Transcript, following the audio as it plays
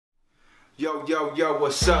Yo,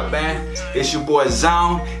 what's up, man? It's your boy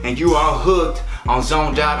Zone, and you are hooked on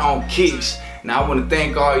Zoned Out on Kicks. Now I want to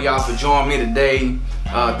thank all y'all for joining me today.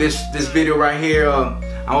 This video right here, I'm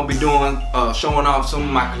gonna be doing showing off some of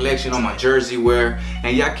my collection on my jersey wear,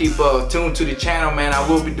 and y'all keep tuned to the channel, man. I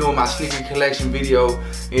will be doing my sneaker collection video,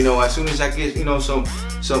 you know, as soon as I get, you know, some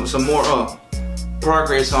more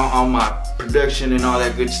progress on my production and all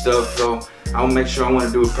that good stuff. So I'll make sure I want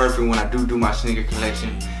to do it perfect when I do my sneaker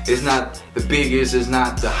collection. It's not the biggest, it's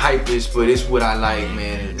not the hypest, but it's what I like,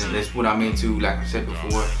 man, and it's what I'm into. Like I said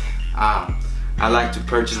before, I like to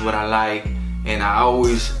purchase what I like, and I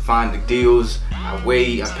always find the deals. I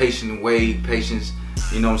patiently wait, patience,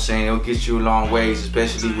 you know what I'm saying, it'll get you a long ways,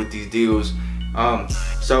 especially with these deals.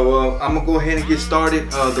 So I'm gonna go ahead and get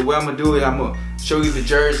started. The way I'm gonna do it, I'm gonna show you the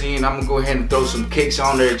jersey, and I'm gonna go ahead and throw some kicks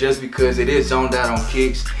on there just because it is zoned out on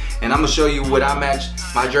kicks. And I'm gonna show you what I match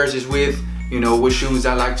my jerseys with, you know, what shoes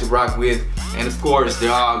I like to rock with. And of course,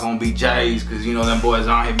 they're all gonna be J's, because you know them boys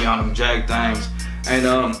on hit me on them Jag things. And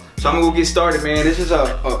so I'm gonna go get started, man. This is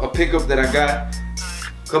a pickup that I got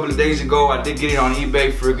a couple of days ago. I did get it on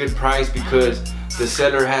eBay for a good price because the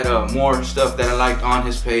seller had more stuff that I liked on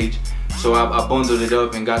his page. So I bundled it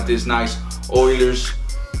up and got this nice Oilers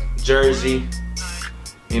jersey.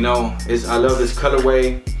 You know, I love this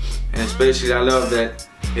colorway, and especially I love that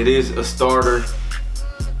it is a starter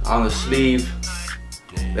on the sleeve.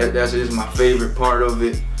 That is my favorite part of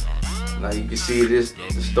it. Like you can see, it is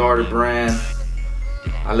the Starter brand.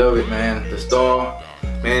 I love it, man. The star,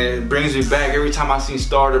 man, it brings me back every time I see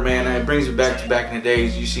Starter, man. It brings me back to back in the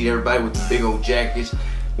days. You see everybody with the big old jackets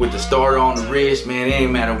with the Starter on the wrist, man. It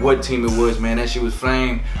ain't matter what team it was, man. That shit was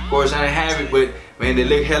flame. Of course, I didn't have it, but man, they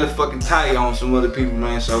look hella fucking tight on some other people,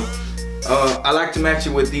 man. So I like to match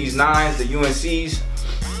it with these 9s, the UNCs.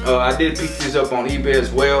 I did pick these up on eBay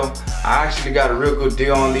as well. I actually got a real good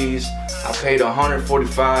deal on these. I paid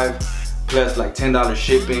 $145 plus like $10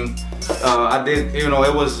 shipping. I did, you know,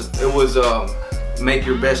 it was make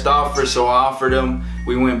your best offer, so I offered them.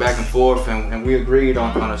 We went back and forth, and we agreed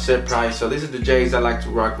on a set price. So this is the J's I like to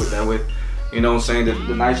rock with that with. You know what I'm saying?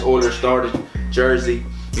 The nice Oilers Starter jersey.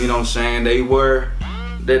 You know what I'm saying? They were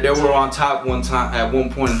on top at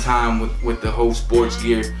one point in time with the whole sports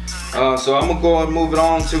gear. So I'm gonna go and move it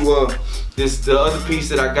on to the other piece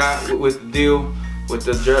that I got with the deal with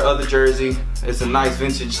the other jersey. It's a nice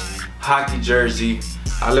vintage hockey jersey.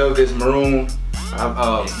 I love this maroon.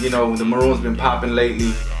 You know, the maroon's been popping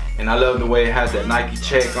lately, and I love the way it has that Nike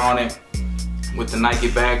check on it with the Nike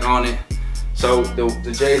back on it. So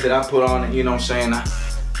the J's that I put on it, you know what I'm saying,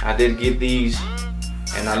 I did get these,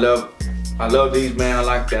 and I love these, man. I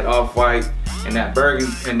like that off-white and that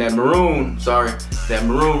burgundy and that maroon. Sorry, that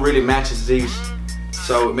maroon really matches these.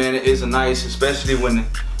 So man, it is a nice, especially when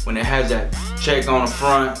it has that check on the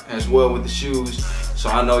front as well with the shoes. So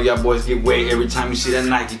I know y'all boys get wet every time you see that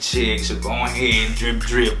Nike check. So go ahead,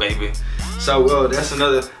 drip, baby. So that's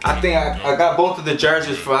another. I think I got both of the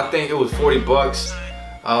jerseys for, I think it was 40 bucks.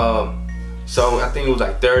 So I think it was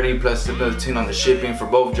like 30 plus another 10 on the shipping for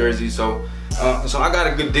both jerseys. So I got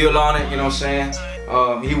a good deal on it, you know what I'm saying?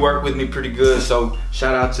 He worked with me pretty good, so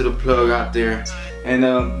shout out to the plug out there.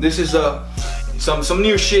 And this is some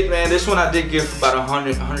new shit, man. This one I did get for about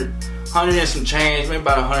 100 and some change, maybe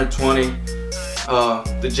about 120.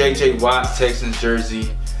 The JJ Watt Texans jersey.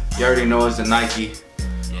 You already know it's the Nike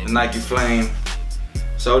Flame.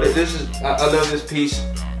 So this is, I love this piece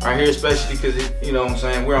right here, especially because you know what I'm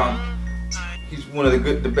saying, he's one of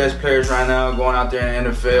the best players right now going out there in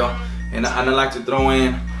the NFL. And I like to throw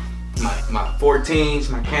in my 14s,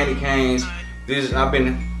 my candy canes. I've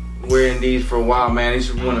been wearing these for a while, man. These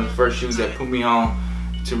are one of the first shoes that put me on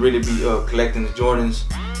to really be collecting the Jordans.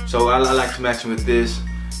 So I like to match it with this,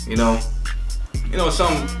 you know,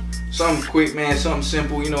 something quick, man, something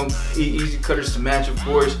simple, you know, easy cutters to match, of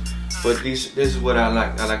course. But this is what I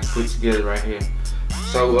like to put together right here.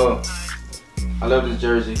 So I love this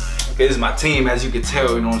jersey. Okay, this is my team, as you can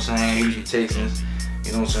tell, you know what I'm saying, Houston Texans.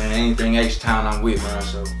 You know what I'm saying? Anything H-Town I'm with, man.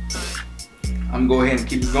 So I'm gonna go ahead and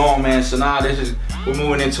keep it going, man. So now we're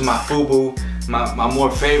moving into my FUBU, my more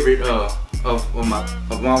favorite of all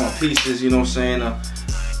my pieces, you know what I'm saying?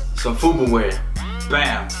 Some FUBU wear.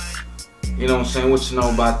 Bam. You know what I'm saying? What you know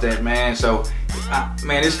about that, man? So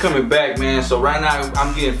man, it's coming back, man. So right now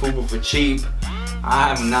I'm getting FUBU for cheap. I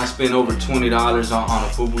have not spent over $20 on a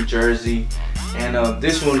FUBU jersey. And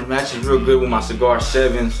this one matches real good with my Cigar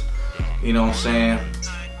 7s. You know what I'm saying?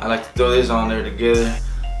 I like to throw this on there together.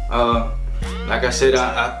 Like I said,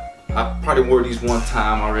 I probably wore these one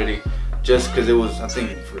time already, just because it was, I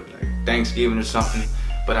think, for like Thanksgiving or something.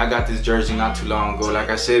 but I got this jersey not too long ago. Like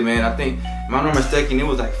I said, man, I think, if I'm not mistaken, it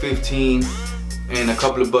was like 15 and a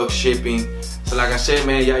couple of bucks shipping. So like I said,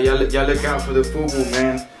 man, y'all look out for the FUBU,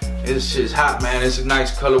 man. This shit's hot, man. It's a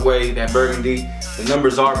nice colorway, that burgundy. The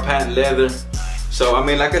numbers are patent leather. So I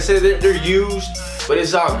mean, like I said, they're used, but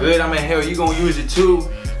it's all good. I mean, hell, you gonna use it too.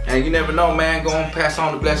 And you never know, man. Go on, pass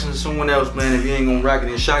on the blessings to someone else, man. If you ain't gonna rock it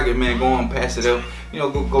and shock it, man, go on, pass it up. You know,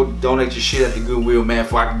 go donate your shit at the Goodwill, man,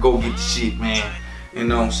 before I can go get the shit, man. You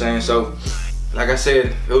know what I'm saying? So, like I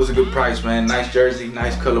said, it was a good price, man. Nice jersey,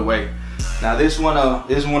 nice colorway. Now this one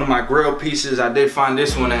is one of my grail pieces. I did find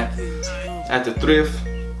this one at the thrift.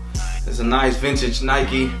 It's a nice vintage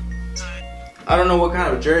Nike. I don't know what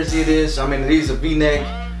kind of jersey it is. I mean, it is a V-neck,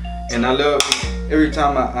 and I love every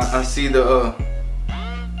time I see the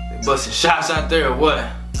busting shots out there or what.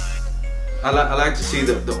 I like to see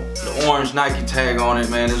the orange Nike tag on it,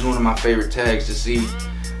 man. It's one of my favorite tags to see.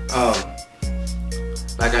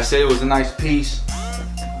 Like I said, it was a nice piece.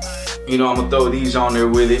 You know, I'm gonna throw these on there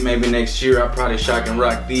with it. Maybe next year I'll probably shock and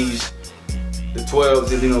rock these, the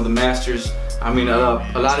 12s, and you know, the Masters. I mean,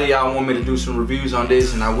 a lot of y'all want me to do some reviews on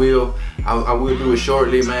this, and I will do it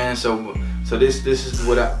shortly, man. So this is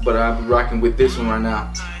what I'm rocking with this one right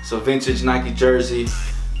now. So vintage Nike jersey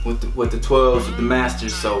with the 12s, with the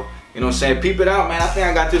Masters. So you know what I'm saying, peep it out, man. I think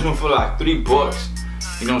I got this one for like $3.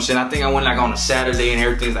 You know what I'm saying? I think I went like on a Saturday and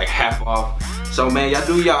everything's like half off. So man, y'all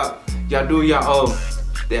do y'all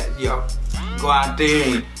go out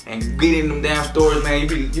there and get in them damn stores, man.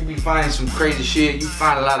 You be finding some crazy shit. You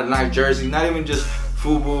find a lot of nice jerseys, not even just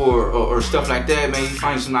FUBU or stuff like that, man. You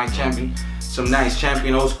find some nice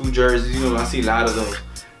champion old school jerseys. You know, I see a lot of those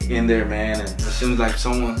in there, man. And it seems like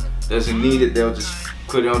someone doesn't need it, they'll just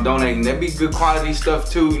put it on donating. That'd be good quality stuff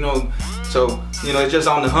too, you know. So you know, it's just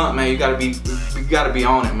on the hunt, man. You gotta be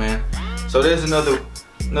on it, man. So there's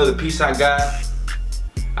another piece I got.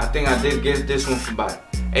 I think I did get this one for about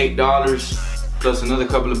 $8 plus another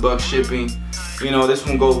couple of bucks shipping. You know, this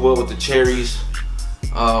one goes well with the cherries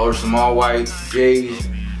or some all white J's.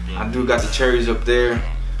 I do got the cherries up there.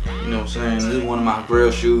 You know what I'm saying? This is one of my grail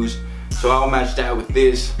shoes, so I'll match that with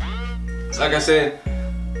this. Like I said,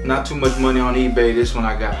 not too much money on eBay. This one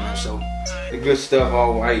I got, man. So the good stuff,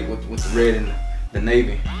 all white with the red and the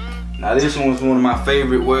navy. Now this one was one of my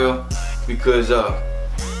favorite, well, because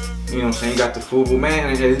you know what I'm saying, you got the FUBU, man,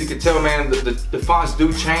 and as you can tell, man, the fonts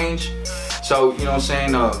do change. So, you know what I'm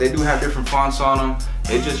saying, they do have different fonts on them.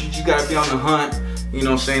 You just gotta be on the hunt. You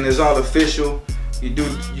know what I'm saying, it's all official. You do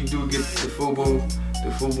get the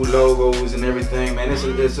FUBU logos and everything, man.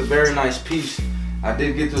 It's a very nice piece. I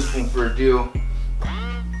did get this one for a deal,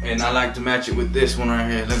 and I like to match it with this one right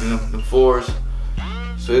here. Look at the 4s.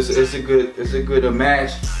 So it's a good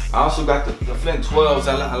match. I also got the Flint 12s.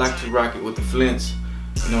 I like to rock it with the Flints.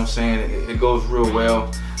 You know what I'm saying? It goes real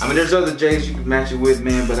well. I mean, there's other J's you can match it with,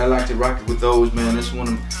 man, but I like to rock it with those, man. This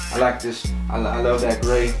one, I like this. I love that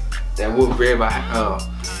gray, that wood gray by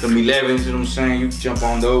them 11s. You know what I'm saying? You can jump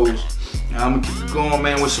on those. Now, I'm gonna keep it going,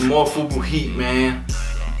 man, with some more FUBU heat, man.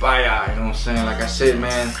 Bye, you know what I'm saying? Like I said,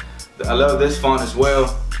 man, I love this font as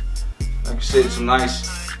well. Like I said, some nice.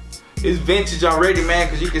 It's vintage already, man,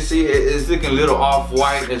 because you can see it's looking a little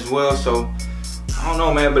off-white as well. So I don't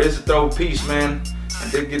know, man, but it's a throw piece, man. I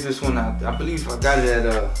did get this one. I believe I got it at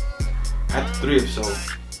the thrift. So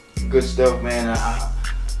good stuff, man.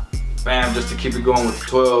 Bam, just to keep it going with the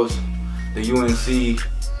 12s, the UNC.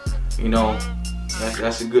 You know,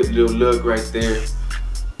 that's a good little look right there.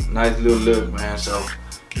 Nice little look, man. So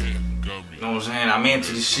you know what I'm saying? I'm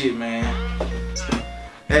into this shit, man.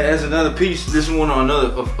 As another piece, this one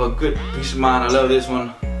a good piece of mine. I love this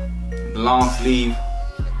one. The long sleeve.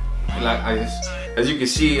 As you can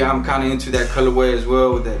see, I'm kind of into that colorway as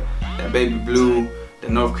well, with that baby blue, the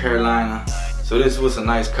North Carolina. So this was a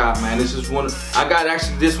nice cop, man. This is one. I got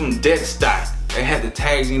actually this one dead stock. It had the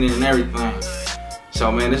tags in it and everything.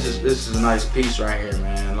 So man, this is a nice piece right here,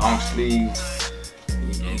 man. Long sleeves.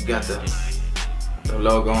 You got the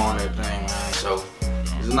logo on everything, man. So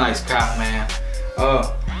it's a nice cop, man.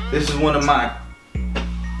 This is one of my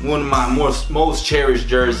most cherished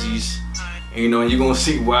jerseys. You know, and you're gonna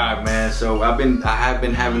see why, man. So I have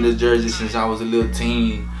been having this jersey since I was a little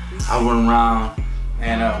teen. I run around,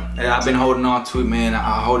 and I've been holding on to it, man.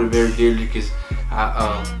 I hold it very dearly because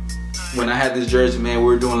when I had this jersey, man, we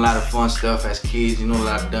were doing a lot of fun stuff as kids. You know, a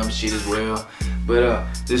lot of dumb shit as well. But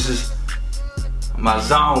this is my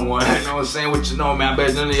zone one. You know what I'm saying? What you know, man? I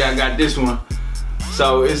bet none of y'all got this one.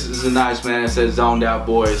 So this is a nice, man. It says Zoned Out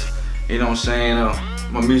Boys. You know what I'm saying?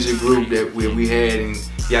 My music group that we had, and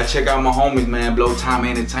y'all check out my homies, man. Blow Time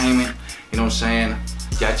Entertainment. You know what I'm saying?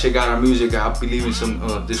 y'all check out our music. I'll be leaving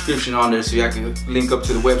some description on there so y'all can link up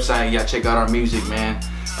to the website. Y'all check out our music, man.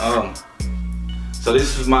 So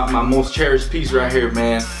this is my most cherished piece right here,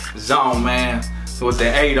 man. Zone, man. So with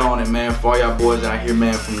the 8 on it, man. For all y'all boys out here,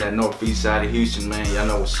 man, from that northeast side of Houston, man. Y'all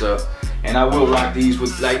know what's up. And I will rock these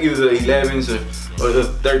with like either the 11s or the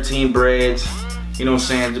 13 breads. You know what I'm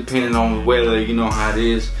saying? Depending on the weather, you know how it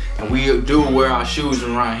is. And we do wear our shoes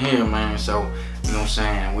around here, man. So, you know what I'm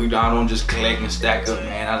saying? I don't just collect and stack up,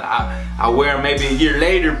 man. I wear them maybe a year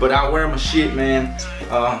later, but I wear my shit, man.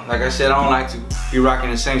 Like I said, I don't like to be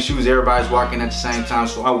rocking the same shoes everybody's walking at the same time,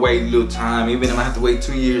 so I wait a little time, even if I have to wait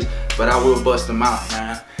 2 years, but I will bust them out,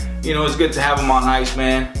 man. You know, it's good to have them on ice,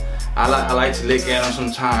 man. I like to look at them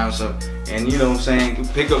sometimes, and you know what I'm saying,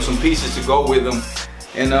 pick up some pieces to go with them.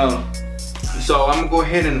 And so I'm gonna go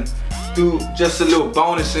ahead and do just a little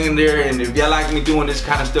bonus in there, and if y'all like me doing this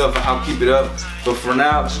kind of stuff, I'll keep it up. But for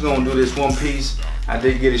now, I'm just gonna do this one piece. I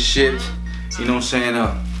did get it shipped, you know what I'm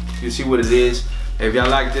saying. You see what it is. If y'all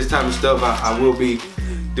like this type of stuff, I will be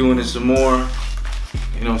doing it some more.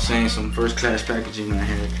 You know what I'm saying, some first class packaging right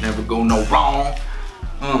here. Can never go no wrong.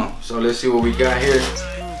 So let's see what we got here.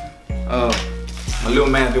 My little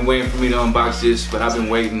man's been waiting for me to unbox this, but I've been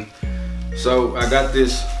waiting. So I got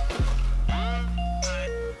this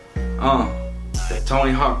that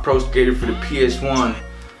Tony Hawk Pro Skater for the PS1.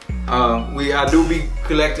 I do be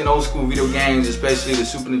collecting old school video games, especially the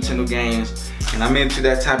Super Nintendo games, and I'm into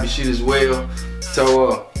that type of shit as well.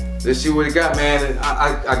 So let's see what it got, man.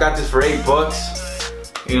 I got this for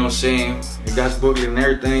 $8. You know what I'm saying? It got booklet and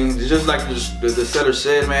everything. It's just like the seller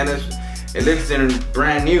said, man. It looks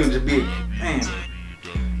brand new to be, man.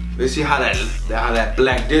 Let's see how that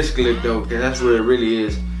black disc look though, cause that's where it really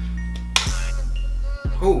is.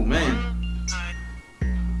 Oh man,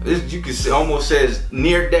 this you can see almost says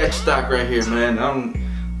near death stock right here, man.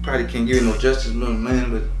 Probably can't give it no justice,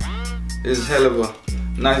 man, but this is hell of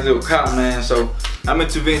a nice little cop, man. So I'm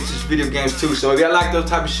into vintage video games too. So if y'all like those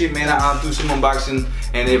type of shit, man, I'll do some unboxing.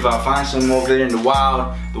 And if I find some over there in the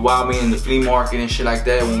wild being the flea market and shit like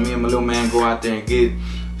that, when me and my little man go out there and get it.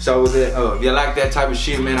 So with that, if y'all like that type of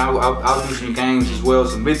shit, man, I'll do some games as well,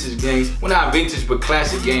 some vintage games. Well, not vintage, but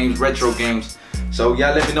classic games, retro games. So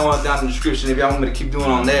y'all let me know down in the description if y'all want me to keep doing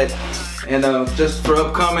on that. And just for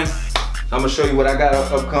upcoming, I'm gonna show you what I got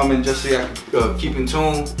upcoming, just so y'all can keep in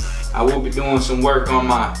tune. I will be doing some work on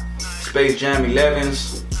my Space Jam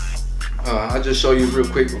 11s. I'll just show you real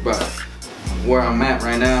quick about where I'm at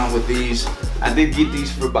right now with these. I did get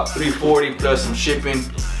these for about $340 plus some shipping.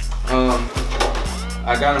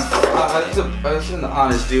 I got them, it's an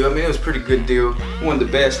honest deal. I mean, it was a pretty good deal. It wasn't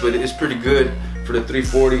the best, but it's pretty good for the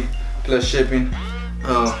 $340 plus shipping.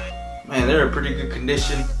 Man, they're in pretty good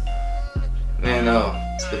condition. And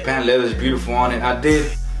the patent leather is beautiful on it. I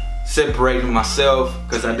did separate them myself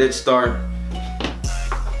because I did start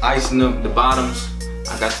icing up the bottoms.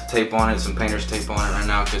 I got some tape on it, some painter's tape on it right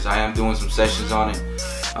now because I am doing some sessions on it.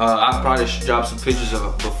 I'll probably drop some pictures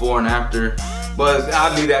of before and after, but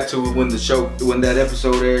I'll leave that to when that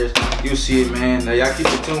episode airs. You'll see it, man. Now y'all keep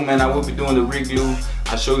it tuned, man. I will be doing the re-glue.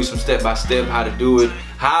 I'll show you some step-by-step how to do it.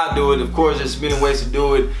 How I do it, of course, there's many ways to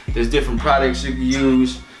do it. There's different products you can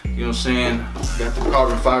use. You know what I'm saying? Got the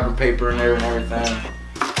carbon fiber paper in there and everything.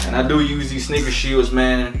 And I do use these sneaker shields,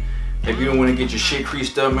 man. If you don't want to get your shit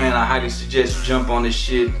creased up, man, I highly suggest you jump on this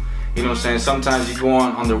shit. You know what I'm saying? Sometimes you go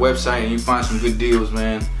on their website and you find some good deals,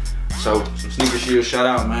 man. So, some sneaker shields, shout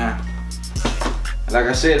out, man. Like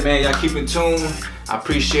I said, man, y'all keep in tune. I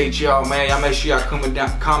appreciate y'all, man. Y'all make sure y'all comment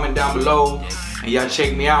down below. And y'all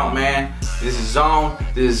check me out, man. This is Zone.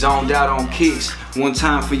 This is Zoned Out on Kicks. One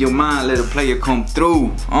time for your mind, let a player come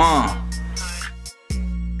through.